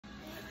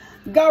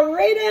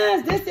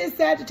Greetings. This is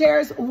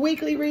Sagittarius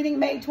weekly reading,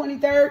 May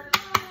 23rd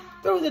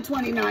through the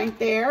 29th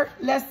there.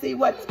 Let's see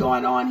what's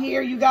going on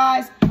here, you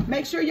guys.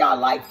 Make sure y'all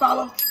like,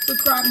 follow,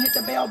 subscribe, and hit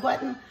the bell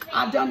button.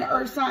 I've done the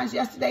earth signs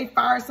yesterday,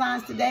 fire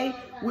signs today.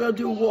 We'll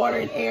do water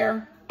and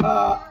air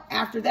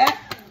after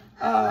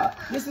that.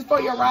 This is for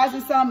your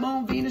rising sun,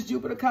 moon, Venus,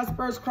 Jupiter,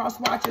 Cuspers, cross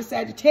watchers,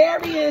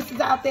 Sagittarius is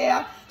out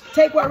there.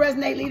 Take what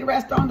resonates, leave the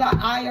rest on the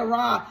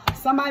IRA.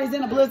 Somebody's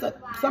in a blizzard.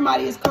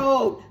 Somebody is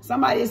cold.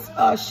 Somebody is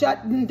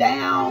shutting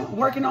down,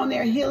 working on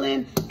their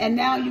healing. And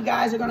now you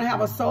guys are going to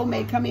have a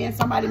soulmate come in.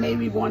 Somebody may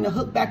be wanting to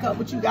hook back up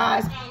with you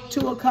guys.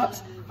 Two of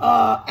Cups.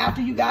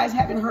 After you guys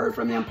haven't heard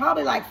from them,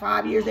 probably like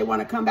 5 years, they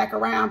want to come back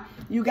around.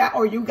 You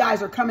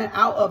guys are coming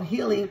out of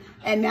healing,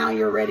 and now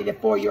you're ready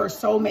for your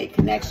soulmate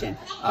connection.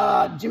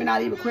 Gemini,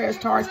 Libra, Aquarius,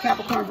 Taurus,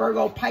 Capricorn,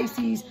 Virgo,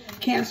 Pisces,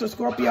 Cancer,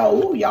 Scorpio.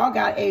 Ooh, y'all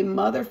got a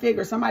mother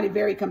figure. Somebody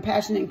very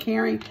compassionate and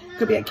caring.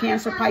 Could be a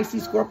Cancer,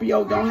 Pisces,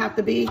 Scorpio. Don't have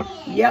to be.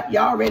 Yep,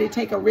 y'all ready to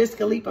take a risk,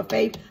 a leap of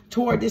faith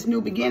toward this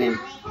new beginning.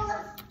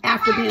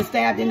 After being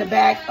stabbed in the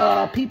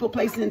back, people,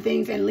 places, and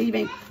things, and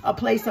leaving a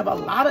place of a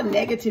lot of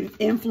negative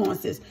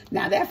influences.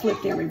 Now, that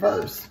flipped in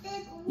reverse.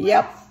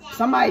 Yep.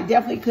 Somebody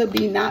definitely could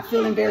be not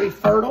feeling very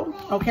fertile,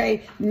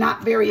 okay?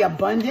 Not very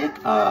abundant.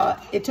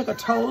 It took a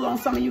toll on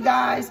some of you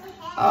guys.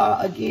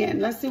 Again,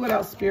 let's see what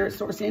else Spirit,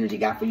 Source, Energy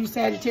got for you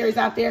Sagittarius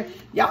out there.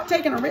 Y'all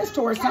taking a risk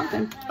towards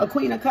something. A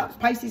Queen of Cups,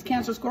 Pisces,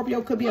 Cancer,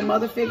 Scorpio, could be a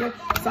mother figure.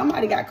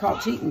 Somebody got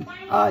caught cheating.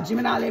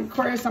 Gemini, Libra,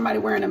 Aquarius, somebody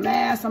wearing a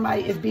mask.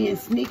 Somebody is being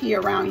sneaky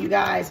around you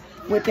guys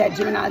with that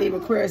Gemini, Libra,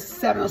 Aquarius,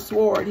 Seven of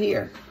Swords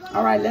here.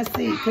 All right, let's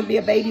see. Could be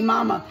a baby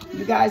mama.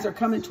 You guys are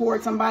coming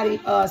towards somebody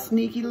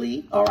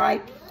sneakily, all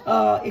right?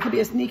 It could be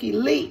a sneaky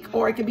leak,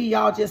 or it could be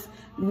y'all just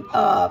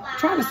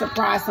trying to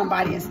surprise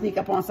somebody and sneak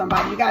up on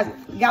somebody. You guys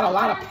got a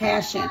lot of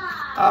passion.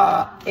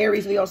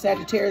 Aries, Leo,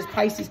 Sagittarius,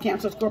 Pisces,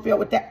 Cancer, Scorpio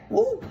with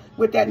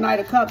that Knight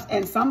of Cups.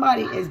 And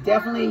somebody is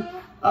definitely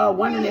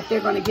wondering if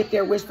they're going to get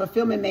their wish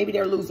fulfillment. Maybe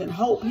they're losing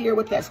hope here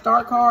with that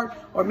Star card,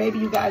 or maybe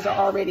you guys are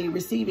already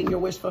receiving your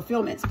wish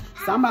fulfillments.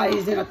 Somebody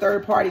is in a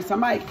third party.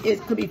 Somebody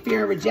could be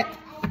fearing rejection.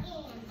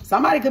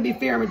 Somebody could be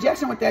fearing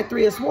rejection with that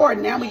Three of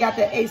Swords. Now we got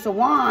that Ace of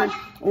Wands.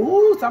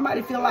 Ooh,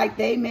 somebody feel like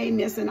they may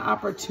miss an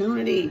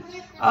opportunity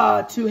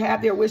to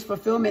have their wish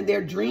fulfillment,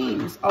 their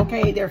dreams,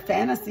 okay, their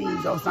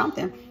fantasies or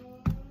something.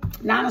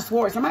 Nine of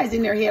Swords. Somebody's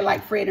in their head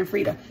like Fred and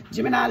Frida.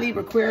 Gemini,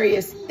 Libra,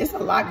 Aquarius. It's a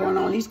lot going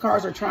on. These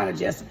cards are trying to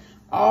just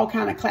all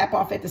kind of clap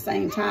off at the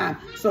same time.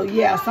 So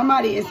yeah,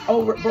 somebody is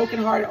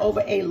brokenhearted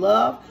over a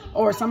love,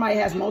 or somebody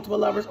has multiple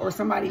lovers, or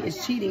somebody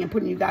is cheating and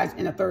putting you guys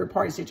in a third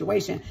party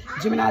situation.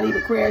 Gemini,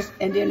 Libra, Aquarius,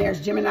 and then there's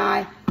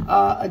Gemini,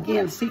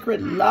 again,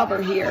 secret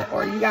lover here,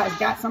 or you guys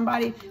got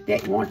somebody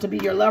that want to be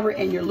your lover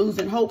and you're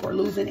losing hope or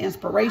losing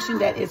inspiration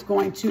that it's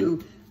going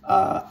to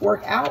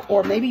work out,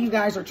 or maybe you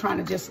guys are trying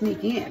to just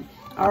sneak in.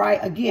 All right,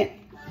 again,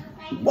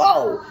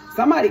 whoa,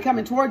 somebody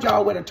coming towards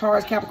y'all with a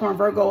Taurus, Capricorn,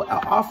 Virgo,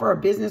 offer a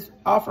business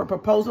offer,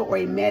 proposal, or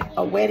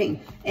a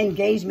wedding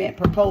engagement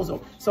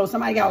proposal. So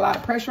somebody got a lot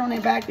of pressure on their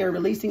back. They're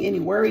releasing any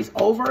worries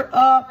over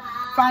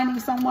finding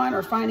someone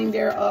or finding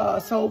their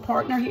soul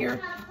partner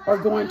here, or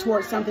going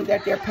towards something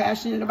that they're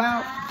passionate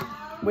about.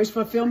 Wish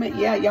fulfillment.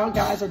 Yeah, y'all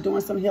guys are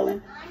doing some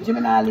healing.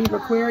 Gemini, Libra,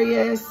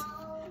 Aquarius.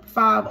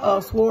 Five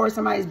of Swords.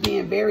 Somebody's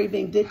being very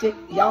vindictive.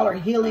 Y'all are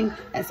healing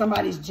and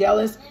somebody's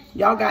jealous.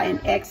 Y'all got an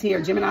X here.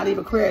 Gemini,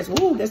 Libra, Aquarius.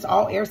 Ooh, this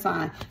all air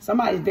sign.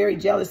 Somebody's very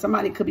jealous.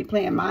 Somebody could be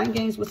playing mind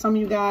games with some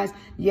of you guys.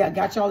 Yeah,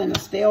 got y'all in a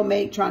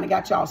stalemate, trying to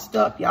got y'all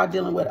stuck. Y'all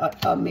dealing with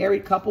a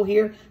married couple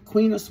here.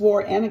 Queen of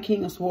Swords and a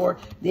King of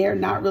Swords. They're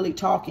not really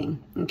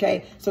talking.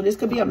 Okay, so this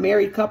could be a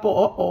married couple.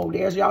 Uh-oh,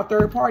 there's y'all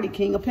third party.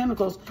 King of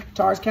Pentacles.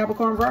 Taurus,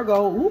 Capricorn,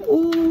 Virgo.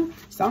 Ooh,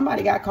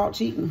 somebody got caught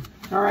cheating.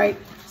 All right.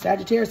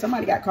 Sagittarius,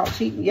 somebody got caught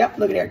cheating. Yep,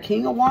 look at there.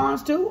 King of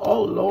Wands too.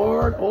 Oh,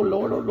 Lord. Oh,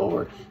 Lord. Oh,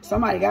 Lord.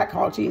 Somebody got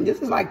caught cheating.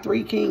 This is like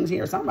 3 kings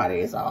here. Somebody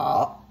is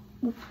all...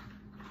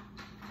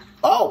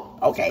 Oh,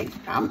 okay.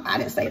 I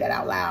didn't say that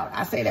out loud.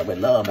 I say that with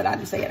love, but I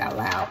didn't say it out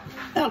loud.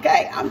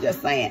 Okay, I'm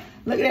just saying.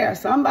 Look at there.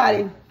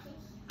 Somebody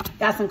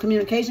got some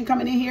communication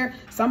coming in here.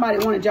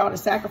 Somebody wanted y'all to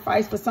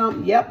sacrifice for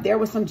something. Yep, there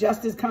was some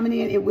justice coming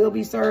in. It will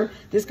be served.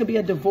 This could be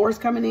a divorce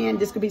coming in.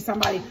 This could be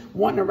somebody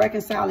wanting to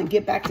reconcile and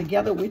get back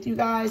together with you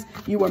guys.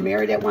 You were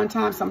married at one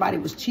time. Somebody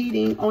was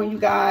cheating on you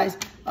guys.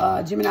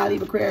 Gemini,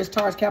 Libra, Aquarius,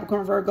 Taurus,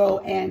 Capricorn, Virgo,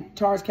 and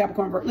Taurus,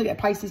 Capricorn, Virgo. Look at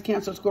Pisces,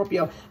 Cancer,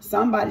 Scorpio.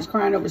 Somebody's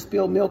crying over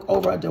spilled milk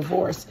over a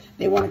divorce.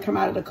 They want to come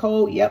out of the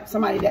cold. Yep,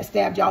 somebody that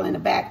stabbed y'all in the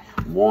back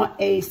want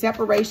a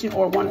separation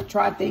or want to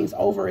try things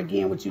over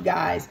again with you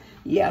guys.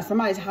 Yeah,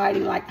 somebody's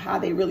hiding like how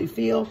they really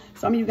feel.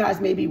 Some of you guys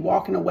may be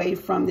walking away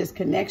from this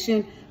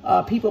connection.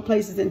 People,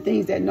 places, and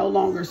things that no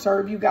longer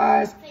serve you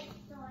guys.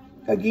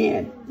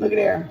 Again, look at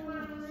there.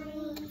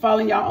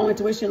 Following y'all own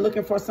intuition,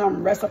 looking for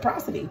some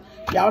reciprocity.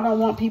 Y'all don't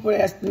want people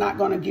that's not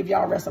going to give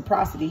y'all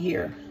reciprocity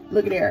here.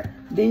 Look at there.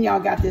 Then y'all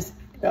got this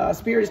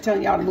Spirit is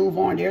telling y'all to move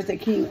on. There's the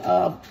King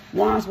of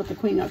Wands with the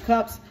Queen of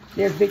Cups.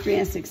 There's victory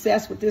and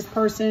success with this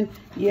person.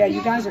 Yeah,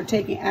 you guys are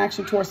taking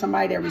action towards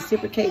somebody that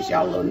reciprocates.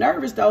 Y'all a little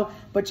nervous though,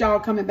 but y'all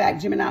coming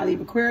back. Gemini,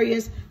 Libra,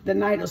 Aquarius, the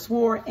Knight of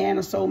Swords, and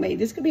a soulmate.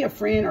 This could be a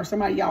friend or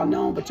somebody y'all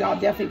know, but y'all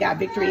definitely got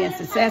victory and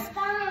success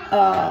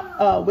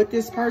with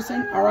this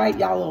person. All right,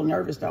 y'all a little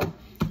nervous though.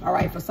 All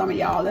right, for some of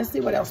y'all, let's see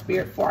what else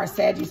Spirit for our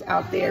Saggies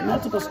out there.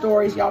 Multiple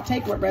stories. Y'all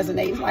take what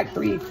resonates, like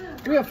three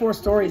or four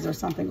stories or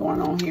something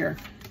going on here.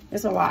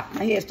 It's a lot.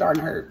 My head's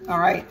starting to hurt. All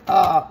right.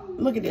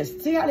 Look at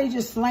this. See how they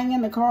just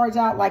slinging the cards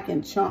out like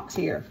in chunks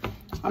here?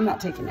 I'm not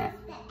taking that.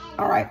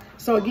 All right.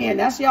 So again,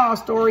 that's y'all's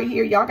story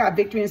here. Y'all got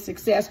victory and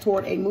success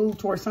toward a move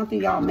towards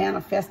something y'all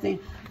manifesting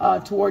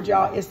toward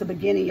y'all. It's the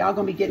beginning. Y'all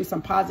going to be getting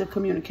some positive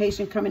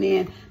communication coming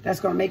in. That's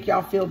going to make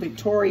y'all feel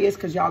victorious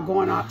because y'all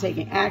going out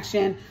taking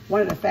action.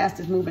 One of the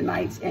fastest moving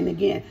nights. And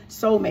again,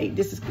 soulmate.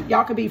 This is,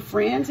 y'all could be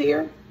friends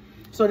here.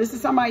 So this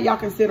is somebody y'all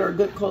consider a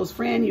good close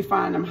friend. You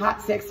find them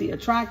hot, sexy,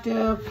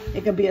 attractive.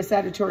 It could be a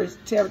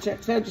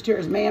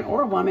Sagittarius man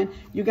or a woman.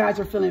 You guys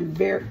are feeling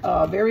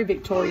very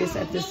victorious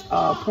at this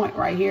point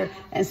right here.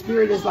 And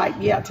Spirit is like,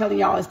 yeah, telling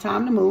y'all it's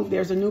time to move.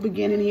 There's a new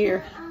beginning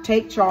here.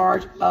 Take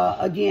charge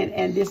again.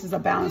 And this is a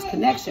balanced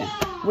connection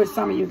with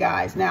some of you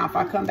guys. Now, if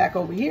I come back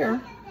over here,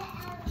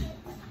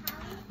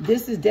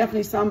 this is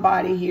definitely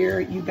somebody here.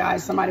 You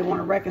guys, somebody want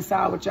to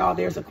reconcile with y'all.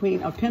 There's a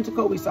Queen of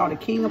Pentacles. We saw the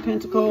King of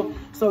Pentacles.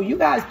 So you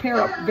guys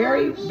pair up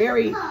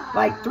very,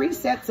 like three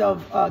sets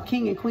of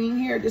King and Queen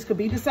here. This could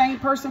be the same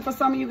person for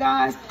some of you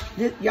guys.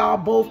 Y'all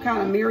both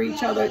kind of mirror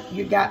each other.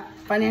 You got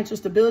financial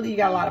stability. You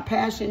got a lot of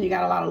passion. You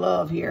got a lot of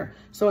love here.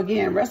 So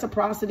again,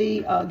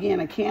 reciprocity.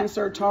 Again, a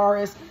Cancer,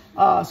 Taurus,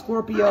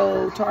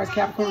 Scorpio, Taurus,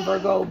 Capricorn,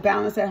 Virgo,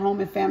 balance at home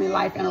and family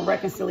life, and a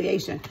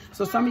reconciliation.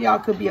 So some of y'all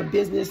could be a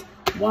business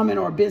woman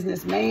or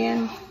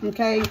businessman,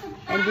 okay?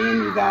 And then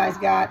you guys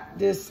got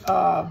this,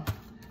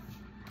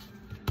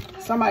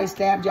 somebody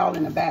stabbed y'all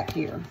in the back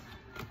here.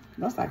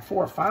 That's like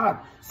 4 or 5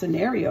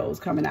 scenarios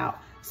coming out.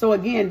 So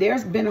again,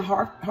 there's been a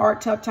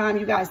hard, tough time.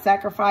 You guys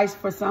sacrificed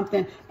for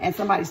something and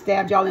somebody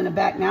stabbed y'all in the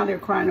back. Now they're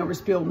crying over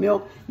spilled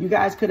milk. You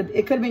guys it could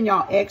have been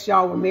y'all ex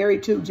y'all were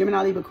married to,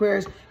 Gemini, Libra,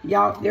 Aquarius.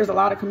 Y'all, there's a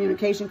lot of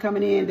communication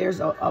coming in. There's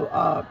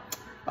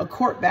a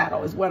court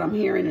battle is what I'm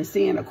hearing and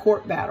seeing, a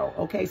court battle.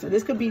 Okay, so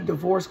this could be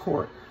divorce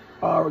court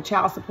or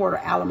child support or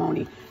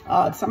alimony.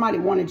 Somebody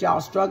wanted y'all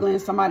struggling.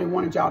 Somebody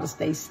wanted y'all to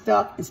stay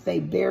stuck and stay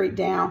buried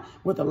down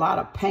with a lot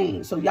of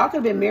pain. So y'all could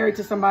have been married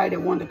to somebody that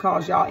wanted to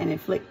cause y'all and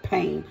inflict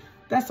pain.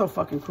 That's so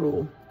fucking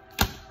cruel.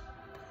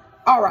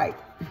 All right.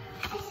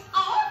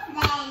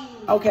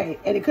 Okay,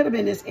 and it could have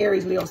been this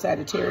Aries, Leo,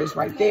 Sagittarius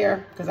right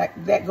there because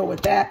that go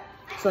with that.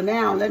 So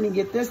now let me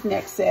get this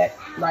next set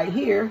right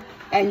here.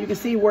 And you can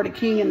see where the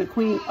King and the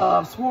Queen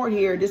of Swords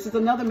here. This is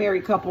another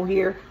married couple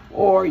here.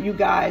 Or you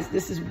guys,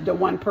 this is the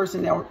one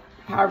person that,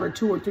 however,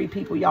 2 or 3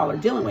 people y'all are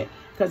dealing with.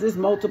 Because there's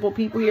multiple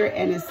people here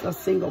and it's a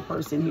single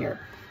person here.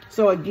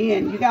 So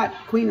again, you got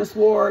Queen of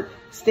Swords,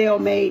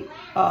 stalemate,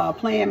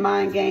 playing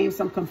mind games,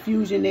 some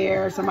confusion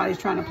there. Somebody's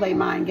trying to play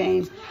mind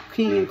games.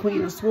 King and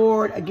Queen of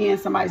Swords. Again,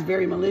 somebody's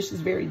very malicious,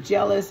 very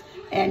jealous.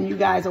 And you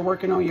guys are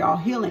working on y'all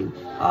healing.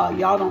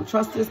 Y'all don't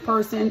trust this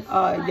person.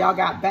 Y'all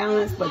got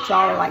balance, but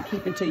y'all are like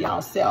keeping to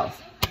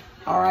y'allself.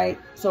 All right.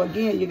 So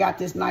again, you got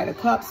this Knight of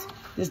Cups,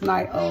 this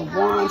Knight of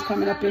Wands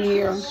coming up in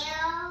here.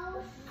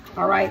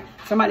 All right.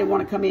 Somebody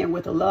want to come in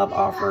with a love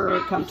offer,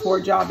 come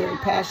towards y'all, very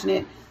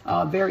passionate.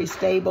 Very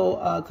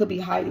stable, could be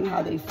hiding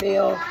how they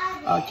feel,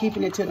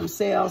 keeping it to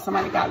themselves.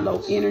 Somebody got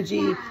low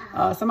energy.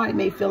 Somebody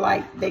may feel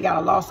like they got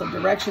a loss of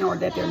direction or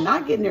that they're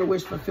not getting their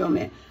wish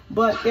fulfillment,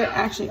 but they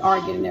actually are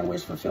getting their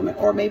wish fulfillment.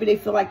 Or maybe they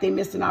feel like they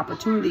missed an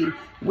opportunity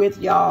with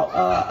y'all.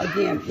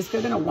 Again, this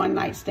could have been a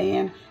one-night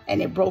stand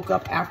and it broke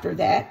up after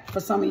that for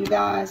some of you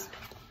guys.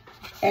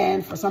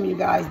 And for some of you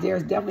guys,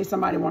 there's definitely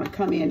somebody want to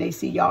come in. They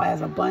see y'all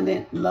as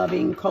abundant,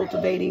 loving,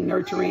 cultivating,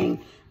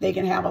 nurturing. They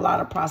can have a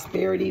lot of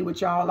prosperity with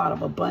y'all, a lot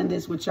of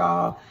abundance with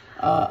y'all.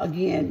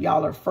 Again,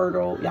 y'all are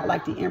fertile. Y'all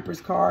like the Empress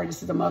card.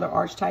 This is the mother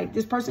archetype.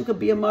 This person could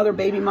be a mother,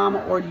 baby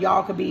mama, or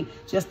y'all could be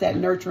just that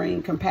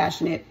nurturing,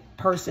 compassionate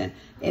person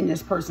in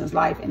this person's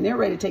life. And they're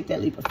ready to take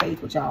that leap of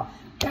faith with y'all.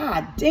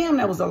 God damn,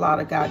 that was a lot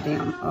of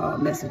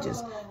goddamn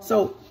messages.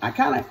 So I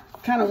kind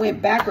of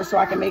went backwards so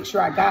I can make sure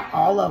I got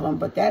all of them.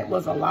 But that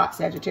was a lot,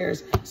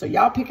 Sagittarius. So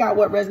y'all pick out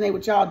what resonates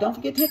with y'all. Don't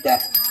forget to hit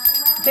that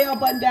bell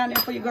button down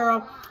there for your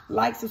girl.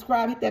 Like,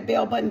 subscribe, hit that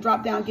bell button,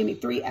 drop down, give me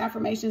 3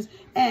 affirmations,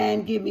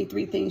 and give me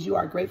 3 things you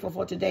are grateful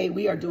for today.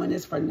 We are doing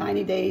this for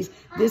 90 days.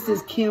 This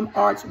is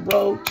KemArts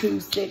Road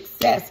to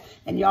Success.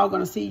 And y'all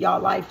going to see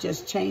y'all life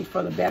just change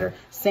for the better,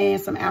 saying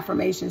some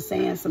affirmations,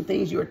 saying some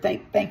things you are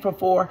thankful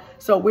for.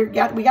 So we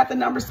got the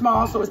number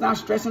small, so it's not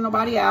stressing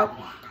nobody out.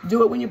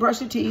 Do it when you brush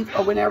your teeth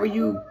or whenever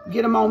you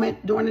get a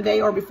moment during the day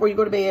or before you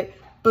go to bed.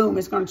 Boom,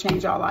 it's going to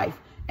change y'all life.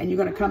 And you're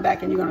going to come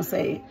back and you're going to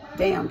say,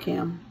 damn,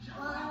 Kim,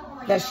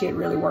 that shit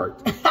really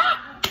worked.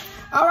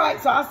 All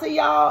right, so I'll see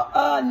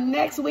y'all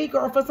next week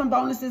or for some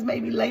bonuses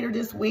maybe later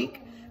this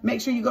week. Make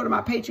sure you go to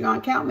my Patreon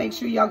account. Make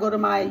sure y'all go to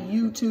my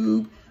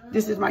YouTube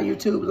This is my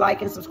YouTube.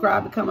 Like and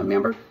subscribe, become a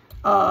member.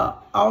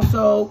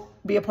 Also,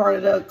 be a part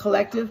of the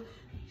collective.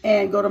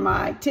 And go to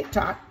my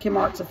TikTok,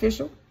 KemArts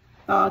Official.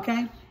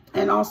 Okay?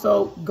 And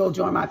also, go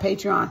join my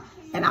Patreon.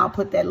 And I'll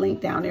put that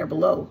link down there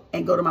below.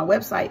 And go to my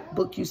website,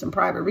 book you some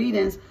private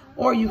readings.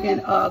 Or you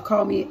can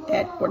call me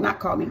at, or not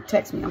call me,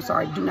 text me. I'm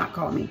sorry, do not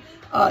call me.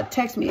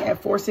 Text me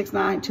at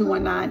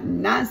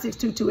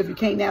 469-219-9622 if you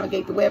can't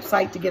navigate the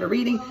website to get a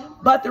reading.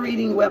 But the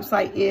reading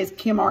website is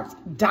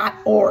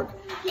KemArts.org.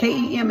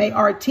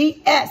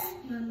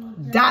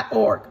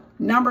 KEMARTS.org.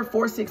 Number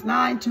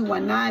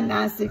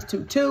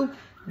 469-219-9622.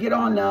 Get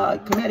on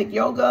Kemetic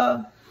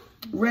Yoga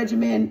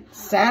regimen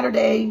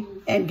Saturday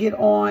and get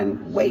on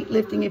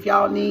weightlifting if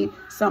y'all need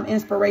some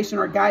inspiration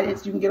or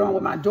guidance. You can get on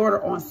with my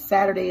daughter on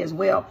Saturday as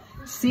well.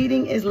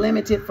 Seating is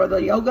limited for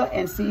the yoga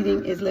and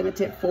seating is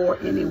limited for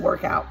any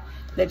workout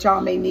that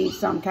y'all may need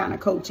some kind of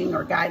coaching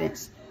or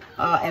guidance.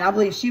 And I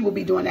believe she will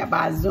be doing that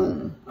by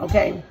Zoom.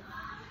 Okay.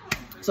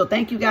 So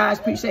thank you guys.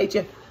 Appreciate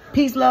you.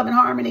 Peace, love, and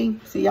harmony.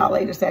 See y'all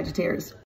later, Sagittarius.